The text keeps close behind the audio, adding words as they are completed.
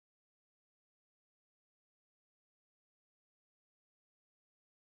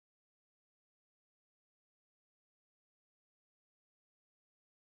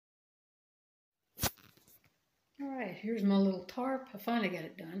Alright, here's my little tarp. I finally got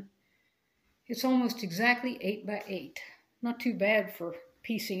it done. It's almost exactly 8 by 8. Not too bad for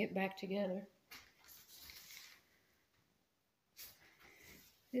piecing it back together.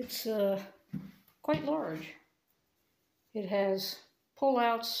 It's quite large. It has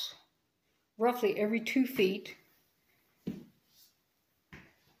pull-outs roughly every 2 feet.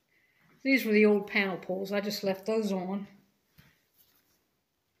 These were the old panel pulls. I just left those on.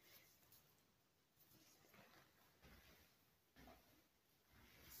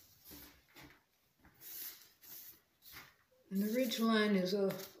 And the ridge line is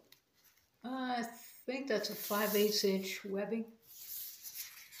I think that's a 5/8 inch webbing.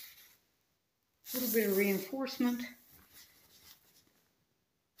 A little bit of reinforcement.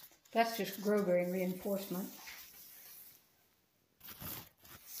 That's just grow bearing reinforcement.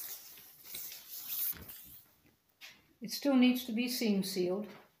 It still needs to be seam sealed.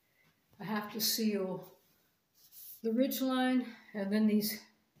 I have to seal the ridge line and then these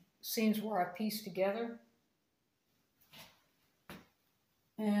seams where I piece together.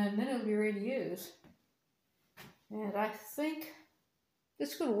 And then it'll be ready to use. And I think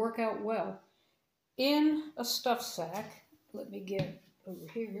this is going to work out well. In a stuff sack, let me get over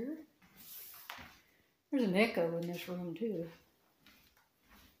here. There's an echo in this room too.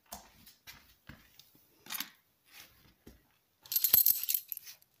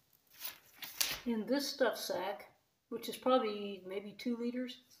 In this stuff sack, which is probably maybe 2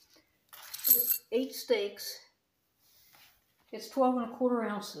 liters, with 8 steaks, it's 12 1/4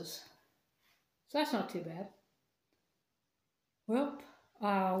 ounces. So that's not too bad. Well,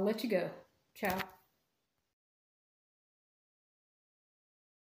 I'll let you go. Ciao.